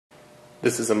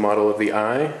This is a model of the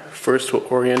eye. First, we'll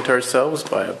orient ourselves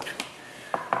by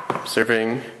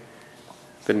observing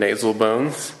the nasal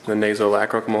bones, the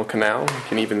nasolacrimal canal. You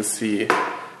can even see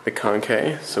the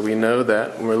concha. So we know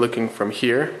that when we're looking from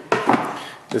here,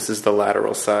 this is the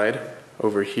lateral side.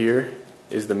 Over here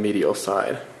is the medial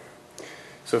side.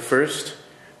 So first,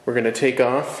 we're going to take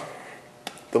off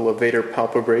the levator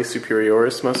palpebrae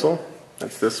superioris muscle.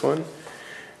 That's this one.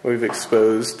 We've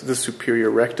exposed the superior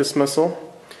rectus muscle.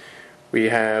 We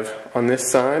have on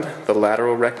this side the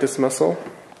lateral rectus muscle.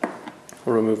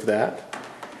 We'll remove that.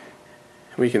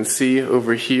 We can see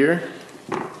over here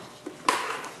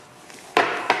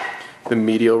the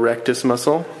medial rectus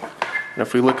muscle. And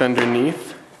if we look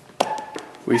underneath,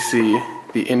 we see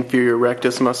the inferior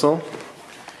rectus muscle.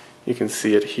 You can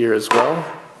see it here as well,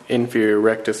 inferior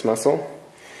rectus muscle.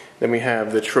 Then we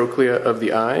have the trochlea of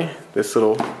the eye, this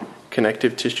little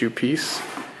connective tissue piece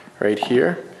right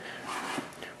here,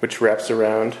 which wraps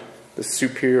around the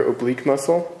superior oblique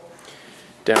muscle.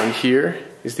 Down here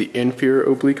is the inferior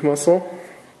oblique muscle.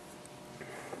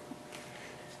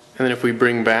 And then if we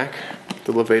bring back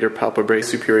the levator palpebrae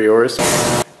superioris,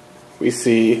 we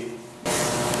see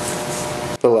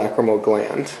the lacrimal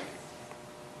gland.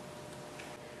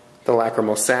 The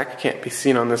lacrimal sac can't be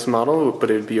seen on this model, but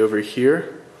it would be over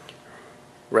here,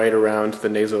 right around the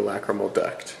nasolacrimal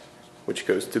duct, which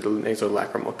goes to the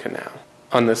nasolacrimal canal.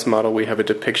 On this model we have a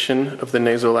depiction of the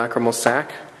nasolacrimal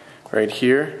sac right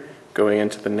here going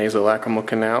into the nasolacrimal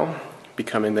canal,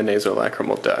 becoming the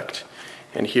nasolacrimal duct.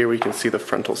 And here we can see the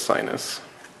frontal sinus.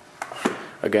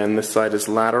 Again, this side is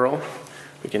lateral.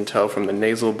 We can tell from the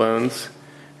nasal bones,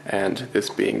 and this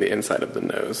being the inside of the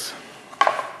nose.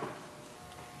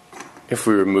 If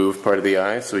we remove part of the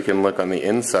eye so we can look on the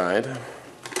inside,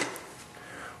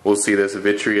 we'll see this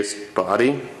vitreous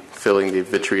body filling the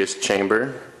vitreous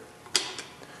chamber.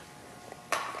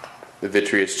 The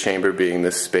vitreous chamber being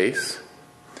this space.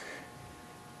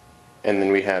 And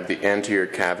then we have the anterior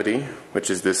cavity,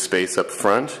 which is this space up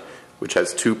front, which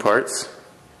has two parts.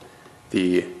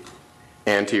 The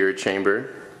anterior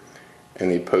chamber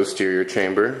and the posterior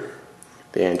chamber.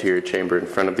 The anterior chamber in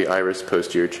front of the iris,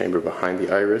 posterior chamber behind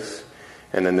the iris.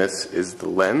 And then this is the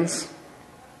lens.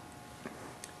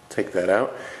 Take that out.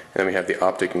 And then we have the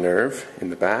optic nerve in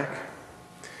the back.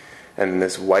 And then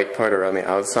this white part around the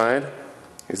outside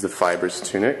is the fibrous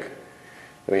tunic.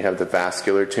 Then we have the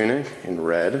vascular tunic in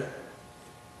red.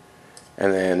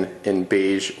 And then in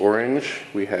beige orange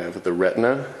we have the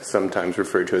retina, sometimes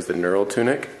referred to as the neural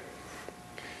tunic.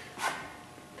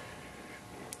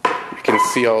 You can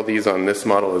see all these on this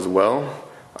model as well.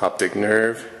 Optic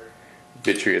nerve,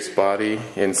 vitreous body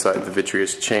inside the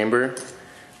vitreous chamber,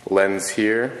 lens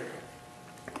here,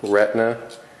 retina,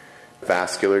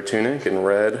 vascular tunic in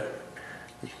red,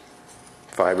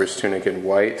 fibrous tunic in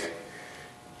white,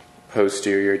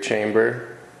 posterior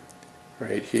chamber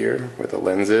right here where the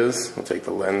lens is. We'll take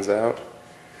the lens out.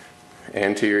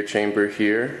 Anterior chamber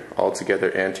here,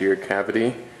 altogether anterior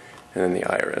cavity, and then the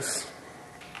iris.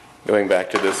 Going back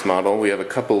to this model, we have a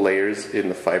couple layers in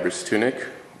the fibrous tunic.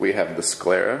 We have the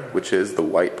sclera, which is the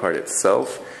white part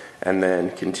itself, and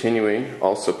then continuing,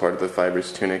 also part of the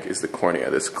fibrous tunic, is the cornea,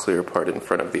 this clear part in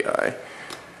front of the eye.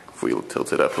 If we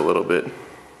tilt it up a little bit,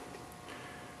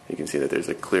 you can see that there's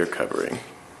a clear covering.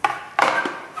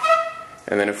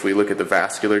 And then if we look at the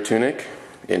vascular tunic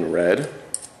in red,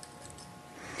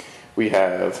 we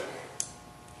have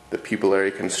the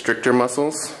pupillary constrictor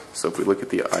muscles. So if we look at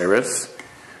the iris,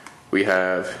 we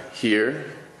have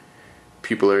here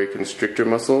pupillary constrictor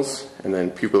muscles, and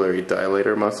then pupillary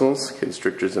dilator muscles,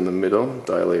 constrictors in the middle,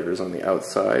 dilators on the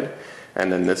outside,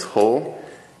 and then this hole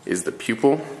is the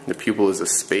pupil. The pupil is a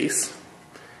space,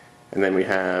 and then we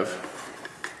have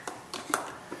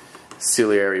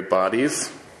ciliary bodies,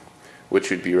 which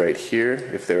would be right here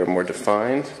if they were more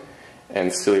defined,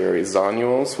 and ciliary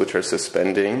zonules, which are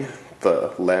suspending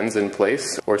the lens in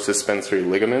place, or suspensory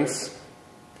ligaments.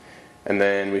 And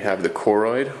then we have the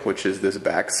choroid, which is this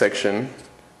back section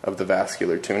of the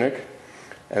vascular tunic.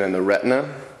 And then the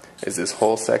retina is this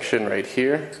whole section right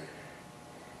here,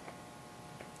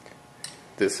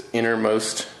 this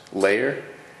innermost layer,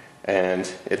 and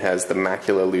it has the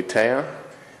macula lutea,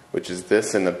 which is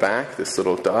this in the back, this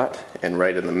little dot, and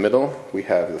right in the middle we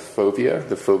have the fovea.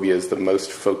 The fovea is the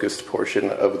most focused portion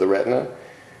of the retina.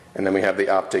 And then we have the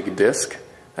optic disc.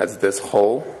 That's this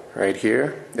hole right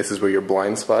here. This is where your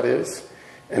blind spot is.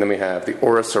 And then we have the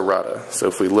ora serrata. So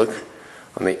if we look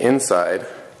on the inside,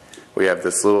 we have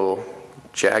this little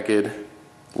jagged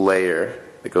layer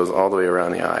that goes all the way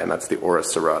around the eye, and that's the ora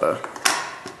serrata.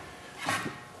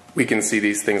 We can see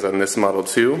these things on this model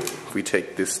too. If we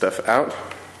take this stuff out,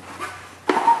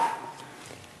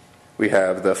 we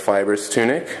have the fibrous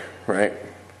tunic, right?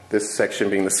 This section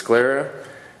being the sclera.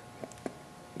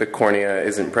 The cornea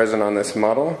isn't present on this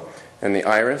model, and the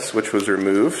iris, which was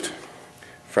removed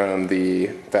from the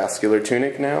vascular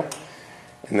tunic now.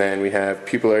 And then we have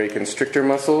pupillary constrictor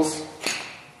muscles.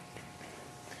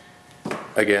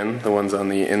 Again, the ones on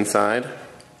the inside.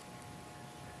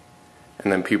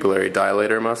 And then pupillary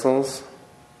dilator muscles.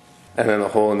 And then the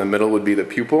hole in the middle would be the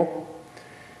pupil.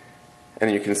 And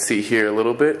you can see here a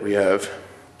little bit, we have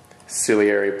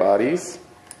ciliary bodies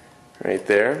right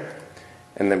there.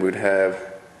 And then we would have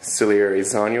ciliary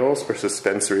zonules or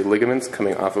suspensory ligaments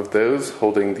coming off of those,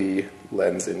 holding the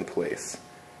lens in place.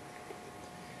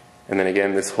 And then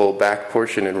again, this whole back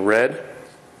portion in red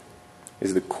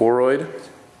is the choroid.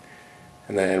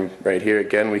 And then right here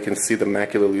again, we can see the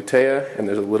macula lutea, and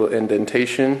there's a little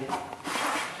indentation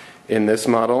in this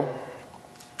model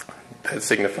that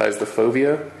signifies the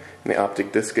fovea, and the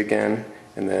optic disc again,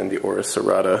 and then the ora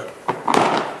serrata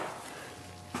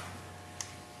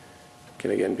can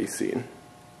again be seen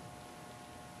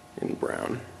in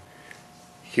brown.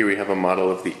 Here we have a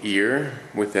model of the ear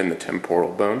within the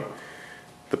temporal bone.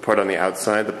 The part on the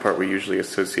outside, the part we usually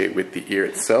associate with the ear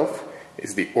itself,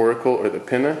 is the auricle or the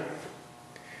pinna.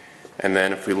 And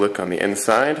then if we look on the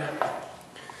inside,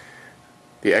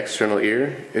 the external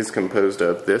ear is composed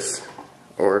of this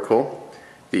auricle,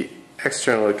 the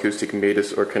external acoustic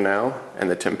meatus or canal, and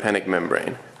the tympanic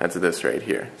membrane. That's this right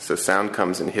here. So sound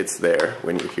comes and hits there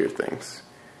when you hear things.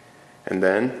 And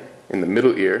then in the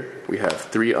middle ear, we have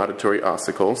 3 auditory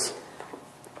ossicles.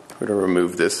 We're going to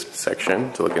remove this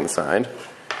section to look inside.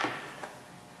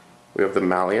 We have the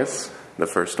malleus, the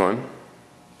first one.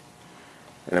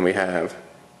 And then we have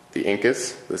the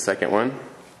incus, the second one. And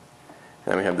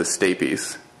then we have the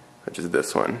stapes, which is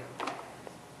this one.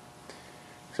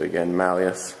 So again,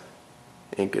 malleus,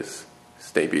 incus,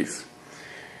 stapes.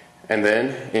 And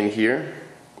then in here,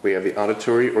 we have the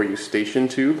auditory or eustachian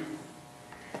tube.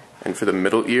 And for the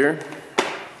middle ear,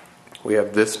 we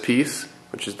have this piece,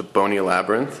 which is the bony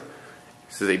labyrinth.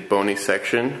 This is a bony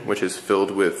section which is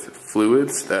filled with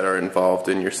fluids that are involved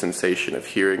in your sensation of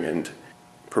hearing and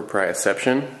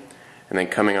proprioception. And then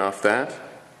coming off that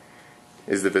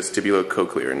is the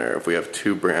vestibulocochlear nerve. We have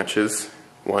 2 branches,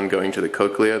 one going to the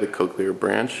cochlea, the cochlear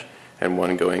branch, and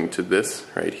one going to this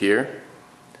right here.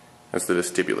 That's the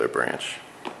vestibular branch.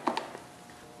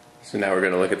 So now we're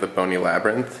going to look at the bony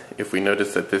labyrinth. If we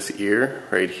notice that this ear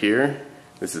right here,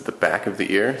 this is the back of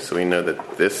the ear, so we know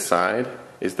that this side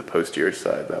is the posterior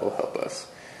side. That will help us.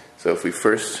 So if we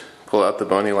first pull out the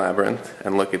bony labyrinth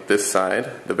and look at this side,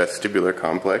 the vestibular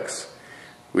complex,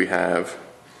 we have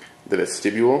the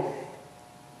vestibule,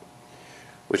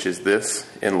 which is this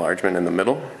enlargement in the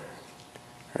middle,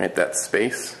 right, that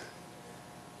space.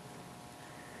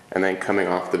 And then coming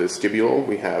off the vestibule,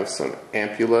 we have some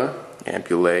ampulla,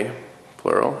 ampullae,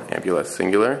 plural, ampulla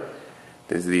singular.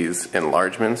 There's these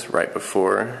enlargements right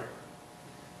before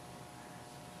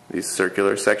these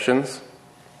circular sections.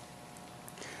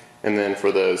 And then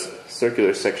for those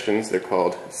circular sections, they're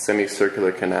called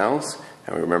semicircular canals.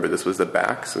 And we remember this was the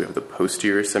back, so we have the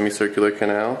posterior semicircular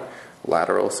canal,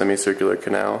 lateral semicircular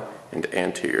canal, and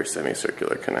anterior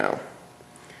semicircular canal.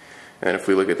 And if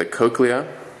we look at the cochlea,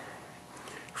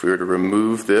 if we were to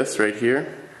remove this right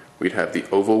here, we'd have the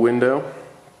oval window,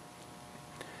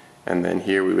 and then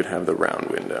here we would have the round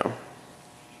window.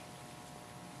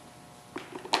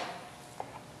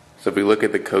 So if we look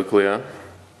at the cochlea,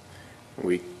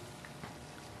 we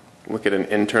look at an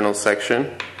internal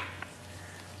section,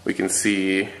 we can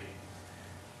see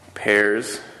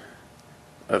pairs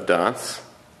of dots.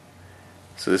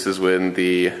 So this is when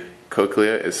the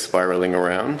cochlea is spiraling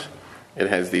around. It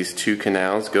has these 2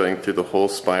 canals going through the whole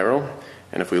spiral,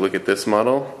 and if we look at this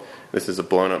model, this is a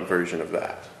blown up version of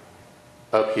that.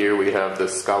 Up here we have the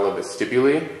scala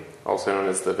vestibuli, also known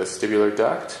as the vestibular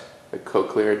duct, the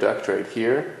cochlear duct right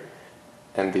here,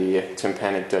 and the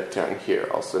tympanic duct down here,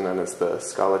 also known as the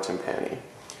scala tympani.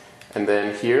 And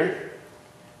then here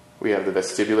we have the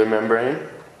vestibular membrane,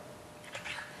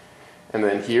 and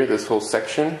then here this whole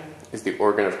section is the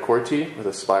organ of Corti, or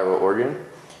the spiral organ.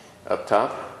 Up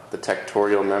top, the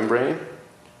tectorial membrane,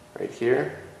 right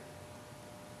here.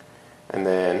 And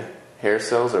then hair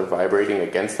cells are vibrating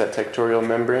against that tectorial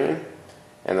membrane.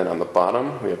 And then on the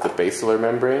bottom, we have the basilar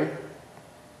membrane.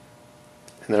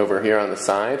 And then over here on the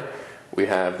side, we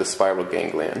have the spiral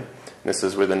ganglion. This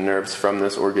is where the nerves from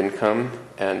this organ come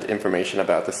and information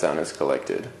about the sound is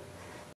collected.